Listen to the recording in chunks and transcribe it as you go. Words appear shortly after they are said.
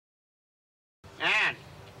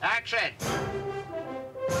action!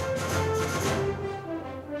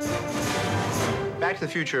 Back to the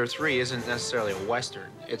Future 3 isn't necessarily a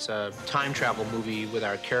Western. It's a time travel movie with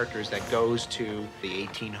our characters that goes to the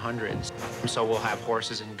 1800s. So we'll have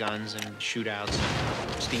horses and guns and shootouts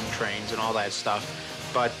and steam trains and all that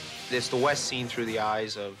stuff. But it's the West seen through the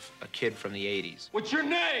eyes of a kid from the 80s. What's your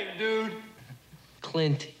name, dude?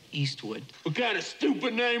 Clint Eastwood. What kind of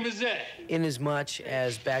stupid name is that? Inasmuch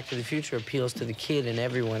as Back to the Future appeals to the kid and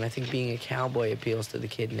everyone, I think being a cowboy appeals to the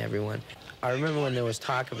kid and everyone. I remember when there was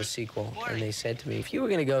talk of a sequel, and they said to me, if you were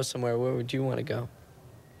going to go somewhere, where would you want to go?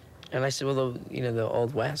 And I said, well, the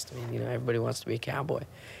Old West. I mean, everybody wants to be a cowboy.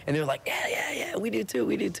 And they were like, yeah, we do too,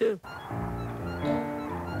 we do too.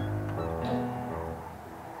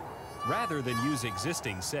 Rather than use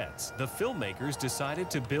existing sets, the filmmakers decided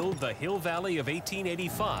to build the Hill Valley of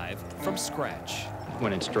 1885 from scratch.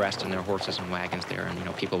 When it's dressed in their horses and wagons there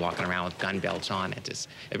and, people walking around with gun belts on, it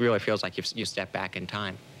really feels like you step back in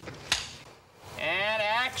time. And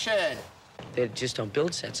action! They just don't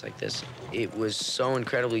build sets like this. It was so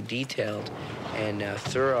incredibly detailed and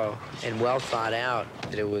thorough and well thought out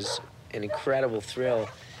that it was an incredible thrill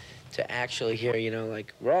to actually hear,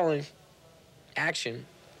 like rolling, action,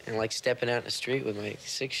 and like stepping out in the street with my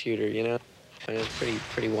 6-shooter, And it was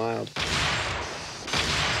pretty wild.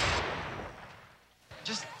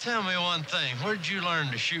 Just tell me one thing. Where'd you learn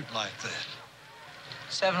to shoot like that?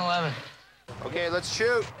 7-Eleven. Okay, let's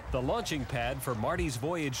shoot. The launching pad for Marty's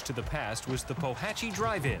voyage to the past was the Pohatchie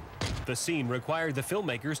Drive-In. The scene required the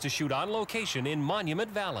filmmakers to shoot on location in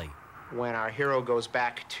Monument Valley. When our hero goes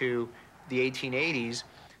back to the 1880s,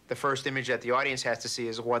 the first image that the audience has to see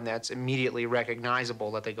is one that's immediately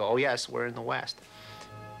recognizable, that they go, oh yes, we're in the West.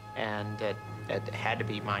 And that had to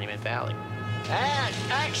be Monument Valley. And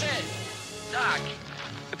action! Doc,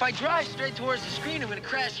 if I drive straight towards the screen, I'm going to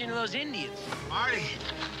crash into those Indians. Marty,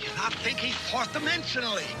 you're not thinking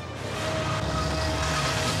fourth-dimensionally.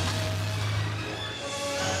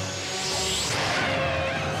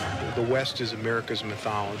 The West is America's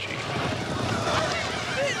mythology.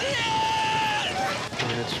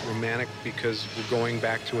 And it's romantic because we're going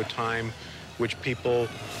back to a time which people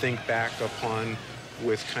think back upon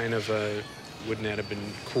with kind of a, wouldn't that have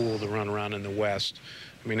been cool to run around in the West?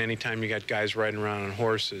 I mean, anytime you got guys riding around on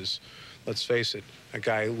horses, let's face it, a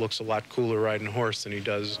guy looks a lot cooler riding a horse than he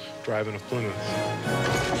does driving a Plymouth.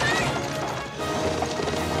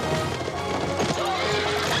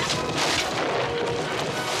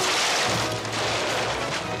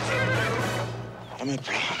 I'm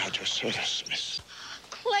Brown at your service, Miss.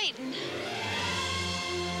 Clayton.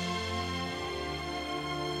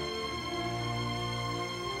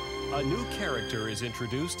 A new character is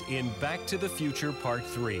introduced in Back to the Future Part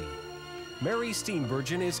 3. Mary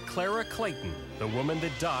Steenburgen is Clara Clayton, the woman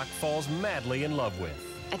that Doc falls madly in love with.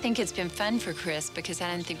 I think it's been fun for Chris because I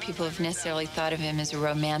don't think people have necessarily thought of him as a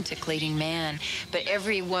romantic leading man. But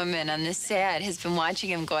every woman on this set has been watching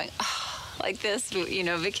him going, oh, like this,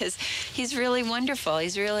 because he's really wonderful.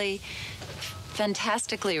 He's really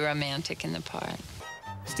fantastically romantic in the part.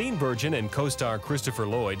 Steenburgen and co-star Christopher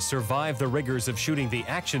Lloyd survived the rigors of shooting the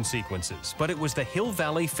action sequences, but it was the Hill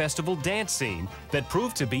Valley Festival dance scene that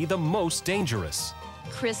proved to be the most dangerous.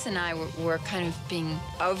 Chris and I were kind of being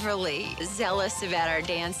overly zealous about our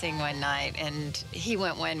dancing one night, and he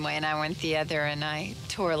went one way and I went the other, and I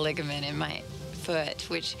tore a ligament in my foot,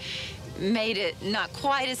 which made it not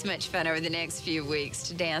quite as much fun over the next few weeks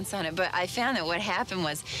to dance on it. But I found that what happened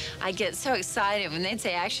was I'd get so excited when they'd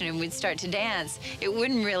say action and we'd start to dance, it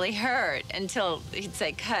wouldn't really hurt until he'd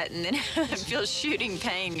say cut, and then I'd feel shooting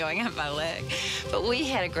pain going up my leg. But we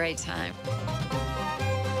had a great time.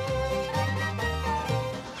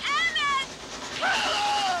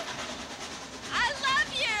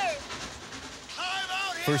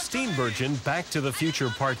 For Steenburgen, Back to the Future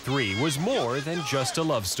Part 3 was more than just a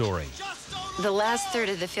love story. The last third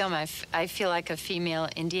of the film, I feel like a female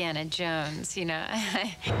Indiana Jones,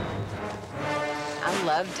 I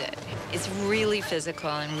loved it. It's really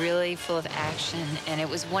physical and really full of action, and it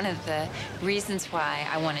was one of the reasons why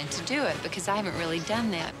I wanted to do it, because I haven't really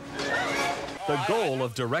done that. The goal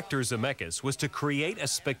of director Zemeckis was to create a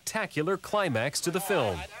spectacular climax to the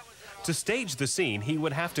film. To stage the scene, he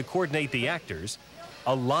would have to coordinate the actors,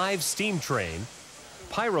 a live steam train,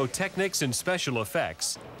 pyrotechnics and special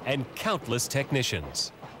effects, and countless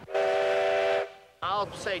technicians.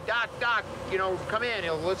 I'll say, Doc, come in.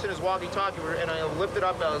 He'll listen to his walkie-talkie, and I'll lift it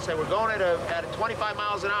up and I'll say, we're going at 25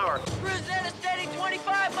 miles an hour. Cruise at a steady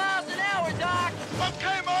 25 miles an hour, Doc.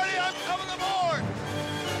 Okay, Marty, I'm coming aboard.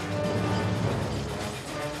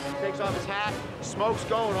 Takes off his hat, smoke's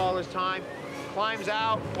going all this time, climbs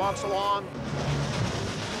out, walks along.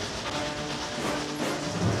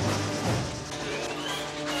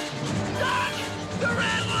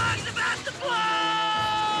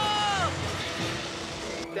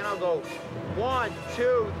 Now go 1,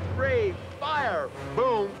 2, 3, fire!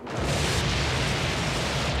 Boom!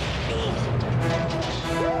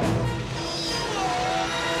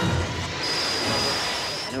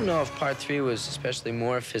 I don't know if part 3 was especially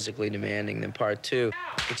more physically demanding than part 2.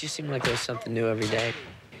 It just seemed like there was something new every day.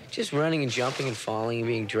 Just running and jumping and falling and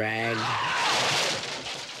being dragged.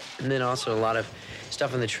 And then also a lot of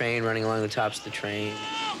stuff on the train, running along the tops of the train.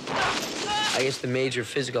 I guess the major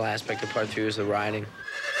physical aspect of part 3 was the riding.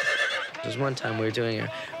 There was one time we were doing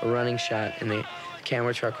a running shot, and the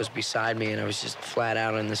camera truck was beside me, and I was just flat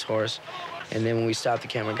out on this horse. And then when we stopped, the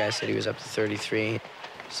camera guy said he was up to 33.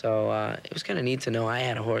 So it was kind of neat to know I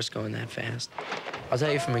had a horse going that fast. I'll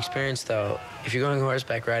tell you from experience, though, if you're going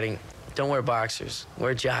horseback riding, don't wear boxers.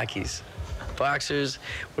 Wear jockeys. Boxers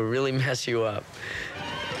will really mess you up.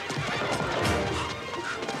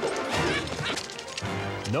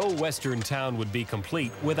 No Western town would be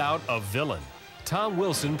complete without a villain. Tom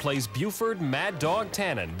Wilson plays Buford Mad Dog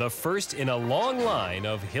Tannen, the first in a long line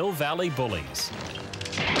of Hill Valley bullies.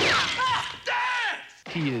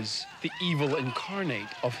 He is the evil incarnate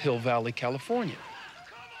of Hill Valley, California.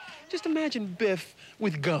 Just imagine Biff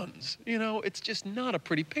with guns. You know, it's just not a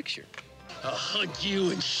pretty picture. I'll hunt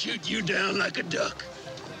you and shoot you down like a duck.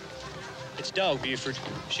 It's dog, Buford.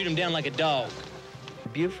 Shoot him down like a dog.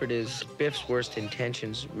 Buford is Biff's worst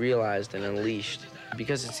intentions realized and unleashed.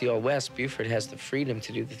 Because it's the Old West, Buford has the freedom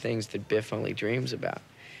to do the things that Biff only dreams about.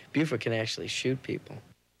 Buford can actually shoot people.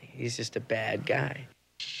 He's just a bad guy.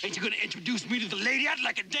 Ain't you gonna introduce me to the lady? I'd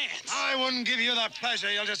like a dance. I wouldn't give you that pleasure.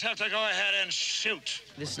 You'll just have to go ahead and shoot.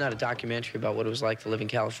 This is not a documentary about what it was like to live in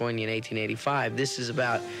California in 1885. This is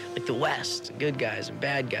about, like, the West, good guys and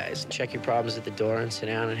bad guys. Check your problems at the door and sit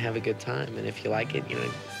down and have a good time. And if you like it, you know,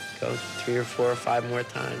 go 3 or 4 or 5 more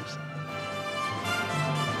times.